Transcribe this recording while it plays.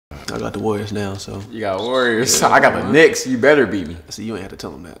I got the Warriors now, so. You got Warriors. Yeah, I got the Knicks. You better beat me. See, you ain't have to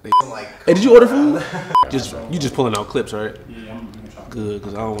tell them that. Hey, did you order food? You just pulling out clips, right? Yeah, I'm gonna try. Good,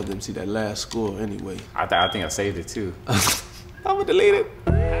 because I don't want them to see that last score anyway. I think I saved it too. I'm gonna delete it.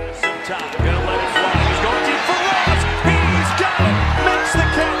 Some time, gonna let it fly. He's going deep for Ross. He's got it. Makes the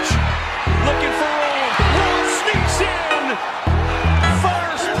catch. Looking for Ross. Ross sneaks in.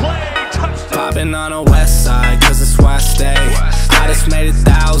 First play, touchdown. Popping on the west side, cause that's where I stay. I just made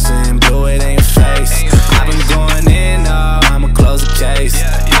 1,000, blew it in your face. I've been going in, I'ma close the case.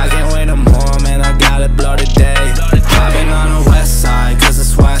 I can't wait no more, man, I gotta blow today. Popping on the west side, cause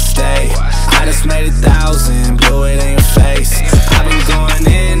that's where I stay. I just made 1,000, blew it in your face. I've been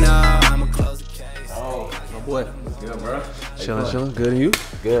going in, I'ma close the case. Oh, My boy. good, bro. Chilling. Good, and you?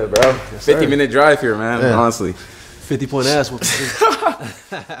 Good, bro. 50-minute drive here, man. Yeah. Honestly. 50-point ass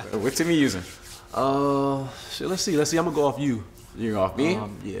whooping. What team you using? Shit, let's see. I'm gonna go off you. You off me?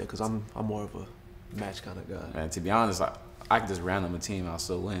 Yeah, because I'm more of a match kind of guy. Man, to be honest, I could just random a team, I'll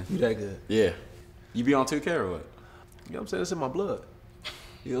still win. You that good? Yeah. You be on 2K or what? You know what I'm saying? It's in my blood.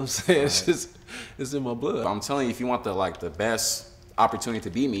 You know what I'm saying? It's in my blood. I'm telling you, if you want the best opportunity to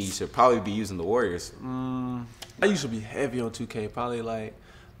beat me, you should probably be using the Warriors. I used to be heavy on 2K, probably like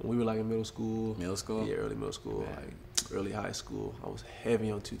when we were like in middle school. Middle school? Yeah, early middle school, like early high school. I was heavy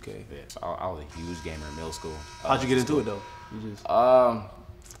on 2K. Yeah, so I was a huge gamer in middle school. How'd you get into it though? You just I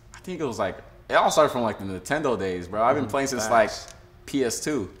think it was like, it all started from like the Nintendo days, bro. I've been playing since like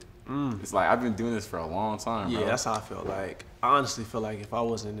PS2. It's like, I've been doing this for a long time, bro. Yeah, that's how I felt. Like, I honestly feel like if I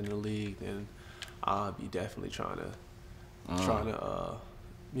wasn't in the league, then I'd be definitely trying to,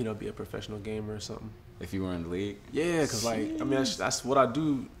 you know, be a professional gamer or something. If you were in the league? Yeah, because like, I mean, that's what I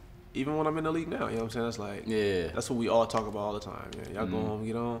do even when I'm in the league now. You know what I'm saying? That's like, Yeah. that's what we all talk about all the time. Man. Y'all go home,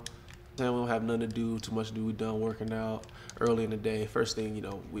 get on. Then we don't have nothing to do, too much to do. We done working out early in the day. First thing, you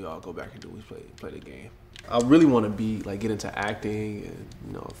know, we all go back and do, we play the game. I really want to be like get into acting and,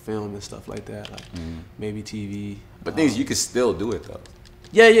 you know, film and stuff like that, like maybe TV. But things you can still do it though.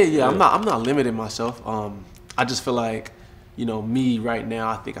 Yeah. I'm not limiting myself. I just feel like, you know, me right now,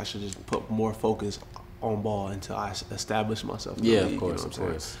 I think I should just put more focus on ball until I establish myself in the Yeah, league, of course, you know of what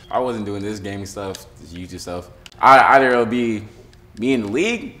I'm course. I wasn't doing this gaming stuff, this YouTube stuff. Either it'll be me in the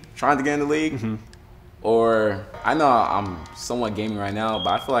league, trying to get in the league, or I know I'm somewhat gaming right now,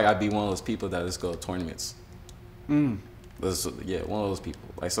 but I feel like I'd be one of those people that just go to tournaments. Yeah, one of those people.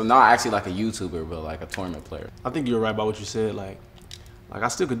 Like, so not actually like a YouTuber, but like a tournament player. I think you're right about what you said. Like I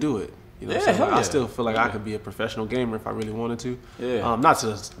still could do it. You know, Yeah, what I'm saying? hell Like, I yeah. still feel like I could be a professional gamer if I really wanted to. Yeah. Not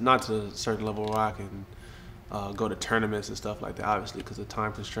to a certain level where I can go to tournaments and stuff like that, obviously, because of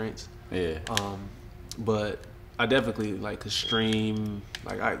time constraints. Yeah. But I definitely like could stream.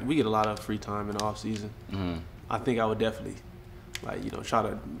 Like we get a lot of free time in the off season. I think I would definitely, like, you know, try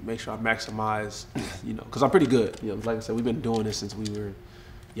to make sure I maximize, you know, because I'm pretty good. You know, like I said, we've been doing this since we were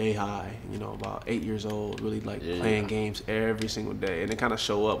yay high. You know, about 8 years old. Really like playing games every single day, and it kind of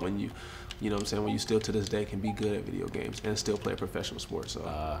show up when you know what I'm saying, when you still to this day can be good at video games and still play a professional sport. So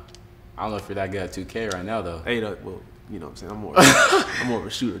I don't know if you're that good at 2K right now though. well, you know what I'm saying, I'm more of a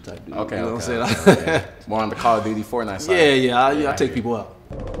shooter type dude. Okay, you know okay, what I'm saying? okay. More on the Call of Duty Fortnite side. I take people out.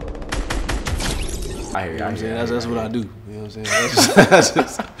 I hear you. You know what I'm saying? That's what I do. You know what I'm saying? That's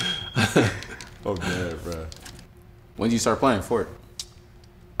just Oh, good, bro. When did you start playing Fort?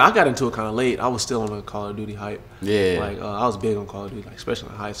 I got into it kind of late. I was still on the Call of Duty hype. Yeah. Like I was big on Call of Duty, like especially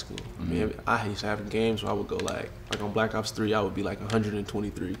in high school. I mean, I used to have games where I would go like on Black Ops 3, I would be like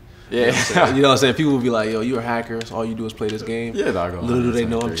 123. Yeah. You know what I'm saying? People would be like, "Yo, you're a hacker. So all you do is play this game." Yeah, dog. Little do they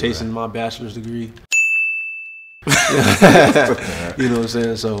know I'm chasing my bachelor's degree. You know what I'm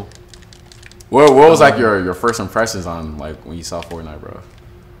saying? So, What was like your first impressions on like when you saw Fortnite, bro?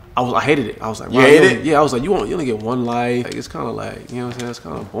 I hated it. I was like, You hated it? Yeah, I was like, you only get one life. Like, it's kind of like, you know what I'm saying? It's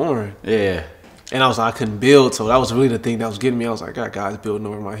kind of boring. Yeah. And I was like, I couldn't build, so that was really the thing that was getting me. I was like, I got guys building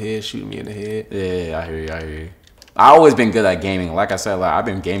over my head, shooting me in the head. Yeah, I hear you. I always been good at gaming. Like I said, like I've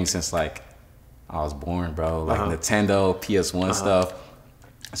been gaming since like I was born, bro. Like Nintendo, PS1 stuff.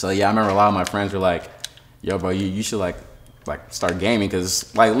 So yeah, I remember a lot of my friends were like, "Yo, bro, you should like start gaming,"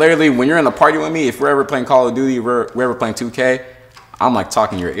 because like literally when you're in a party with me, if we're ever playing Call of Duty, we're ever playing 2K, I'm like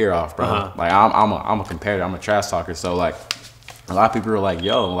talking your ear off, bro. Like I'm a competitor, I'm a trash talker. So like a lot of people are like,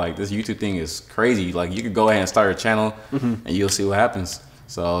 "Yo, like this YouTube thing is crazy. Like you could go ahead and start a channel and you'll see what happens."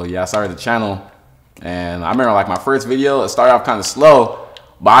 So yeah, I started the channel. And I remember like my first video, it started off kind of slow,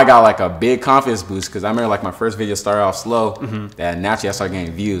 but I got like a big confidence boost because I remember like my first video started off slow, that naturally I started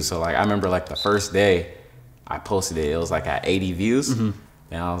getting views. So like I remember like the first day I posted it, it was like at 80 views.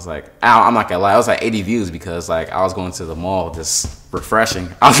 And I was like, I'm not gonna lie, I was like 80 views because like I was going to the mall just refreshing.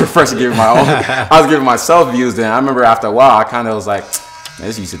 I was refreshing, giving my own, I was giving myself views. Then I remember after a while, I kind of was like, man,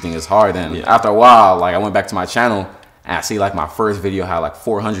 this YouTube thing is hard. Then after a while, like I went back to my channel and I see like my first video had like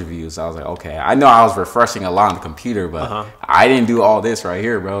 400 views. I was like, okay, I know I was refreshing a lot on the computer, but I didn't do all this right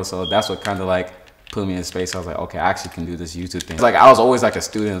here, bro. So that's what kind of like put me in space. I was like, okay, I actually can do this YouTube thing. Like I was always like a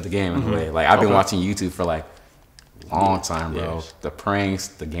student of the game in a way. Like I've been watching YouTube for like long time, bro. Yes. The pranks,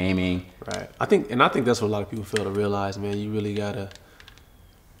 the gaming. Right. I think that's what a lot of people fail to realize, man. You really gotta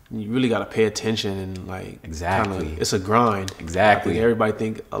pay attention and like kinda, it's a grind. Exactly. I think everybody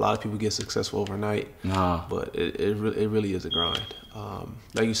think a lot of people get successful overnight. Nah. But it really is a grind.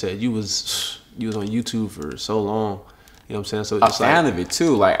 Like you said, you was on YouTube for so long. You know what I'm saying? So it's a fan of it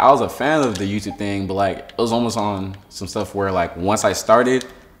too. Like I was a fan of the YouTube thing, but like it was almost on some stuff where like once I started,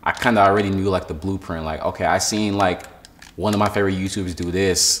 I kind of already knew like the blueprint. Like, okay, I seen like one of my favorite YouTubers do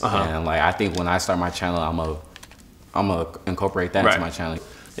this, and like I think when I start my channel, I'm gonna incorporate that into my channel.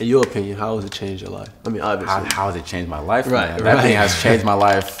 In your opinion, how has it changed your life? I mean, obviously, how has it changed my life? Man? That thing has changed my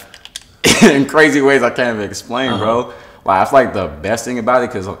life in crazy ways I can't even explain, bro. Like I feel like the best thing about it,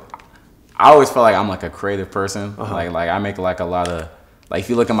 because I always feel like I'm like a creative person. Like I make like a lot of, like if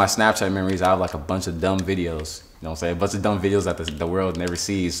you look at my Snapchat memories, I have like a bunch of dumb videos. You know what I'm saying? A bunch of dumb videos that the world never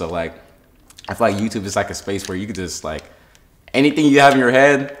sees. So like, I feel like YouTube is like a space where you could just like, anything you have in your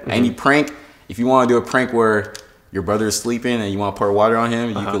head, any prank, if you want to do a prank where your brother is sleeping and you want to pour water on him,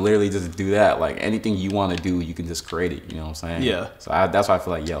 you could literally just do that. Like anything you want to do, you can just create it. You know what I'm saying? Yeah. So that's why I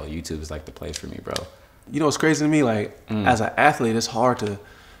feel like, yo, YouTube is like the place for me, bro. You know what's crazy to me? Like as an athlete, it's hard to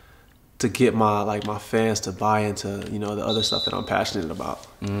get my fans to buy into, you know, the other stuff that I'm passionate about.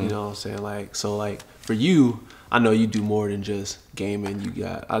 You know what I'm saying? Like, so like for you, I know you do more than just gaming.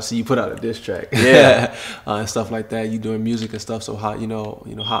 I see you put out a diss track, and stuff like that. You doing music and stuff. So how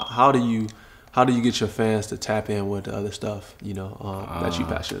how do you get your fans to tap in with the other stuff, you know, that you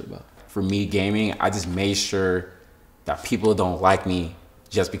passionate about? For me, gaming, I just made sure that people don't like me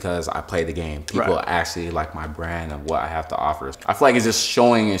just because I play the game. People actually like my brand and what I have to offer. I feel like it's just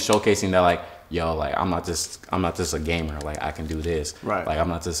showing and showcasing that like, yo, like I'm not just a gamer. Like I can do this. Like I'm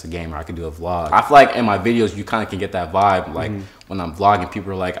not just a gamer. I can do a vlog. I feel like in my videos you kind of can get that vibe. Like when I'm vlogging,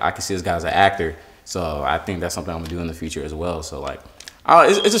 people are like, I can see this guy as an actor. So I think that's something I'm gonna do in the future as well. So like,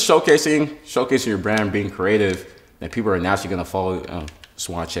 it's just showcasing your brand, being creative. That people are naturally gonna follow. Just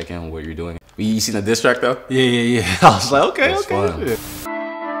want to check in what you're doing. You seen the diss track though? Yeah. I was like, okay.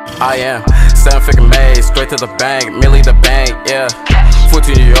 I am 7-figure made, straight to the bank, Millie the bank, yeah. Foot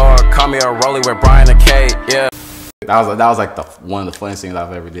to New York, call me a rollie with Brian and Kate, yeah. That was like one of the funniest things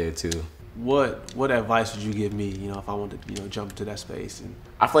I've ever did too. What advice would you give me, you know, if I wanted to, you know, jump into that space? And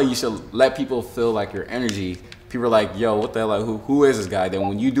I feel like you should let people feel like your energy. People are like, yo, what the hell, like, who is this guy? Then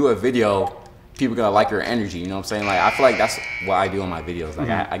when you do a video, people are gonna like your energy, you know what I'm saying? Like I feel like that's what I do in my videos.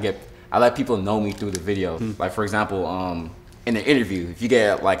 Like I let people know me through the video. Like for example, in an interview, if you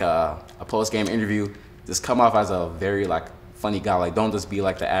get like a post-game interview, just come off as a very like funny guy. Like don't just be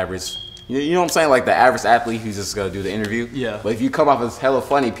like the average, you know what I'm saying? Like the average athlete who's just gonna do the interview. Yeah. But if you come off as hella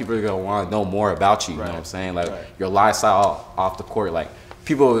funny, people are gonna want to know more about you. You know what I'm saying? Like your lifestyle off the court. Like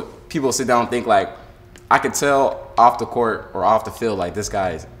people sit down and think like, I could tell off the court or off the field, like this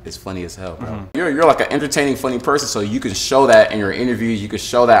guy is funny as hell, bro. You're like an entertaining, funny person, so you can show that in your interviews. You can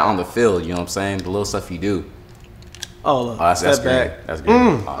show that on the field. You know what I'm saying? The little stuff you do. Oh, that's great. That's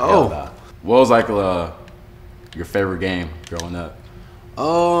great. What was like your favorite game growing up?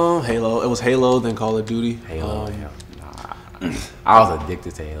 Halo. It was Halo, then Call of Duty. Halo. I was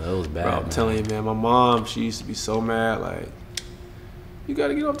addicted to Halo. It was bad. Bro, I'm telling you, man. My mom, she used to be so mad. Like, you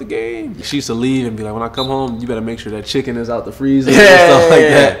gotta get off the game. She used to leave and be like, when I come home, you better make sure that chicken is out the freezer and stuff like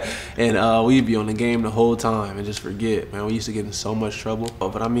that. And we'd be on the game the whole time and just forget, man. We used to get in so much trouble.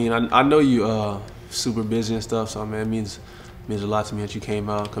 But I mean, I know you super busy and stuff, so man, it means a lot to me that you came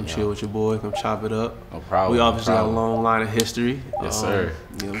out, come chill with your boy, come chop it up. No problem. We obviously got a long line of history. Yes, sir.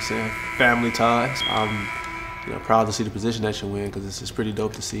 You know what I'm saying? Family ties. I'm proud to see the position that you're in, because it's pretty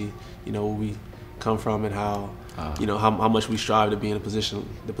dope to see, you know, where we come from and how you know how much we strive to be in the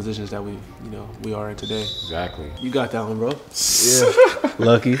positions that we are in today. Exactly. You got that one, bro. Yeah.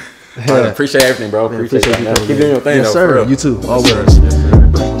 Lucky. Appreciate everything, bro. Appreciate it. Keep doing your thing, yes, though. Sir. You too. Always. Yes,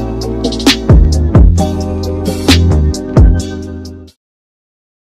 sir.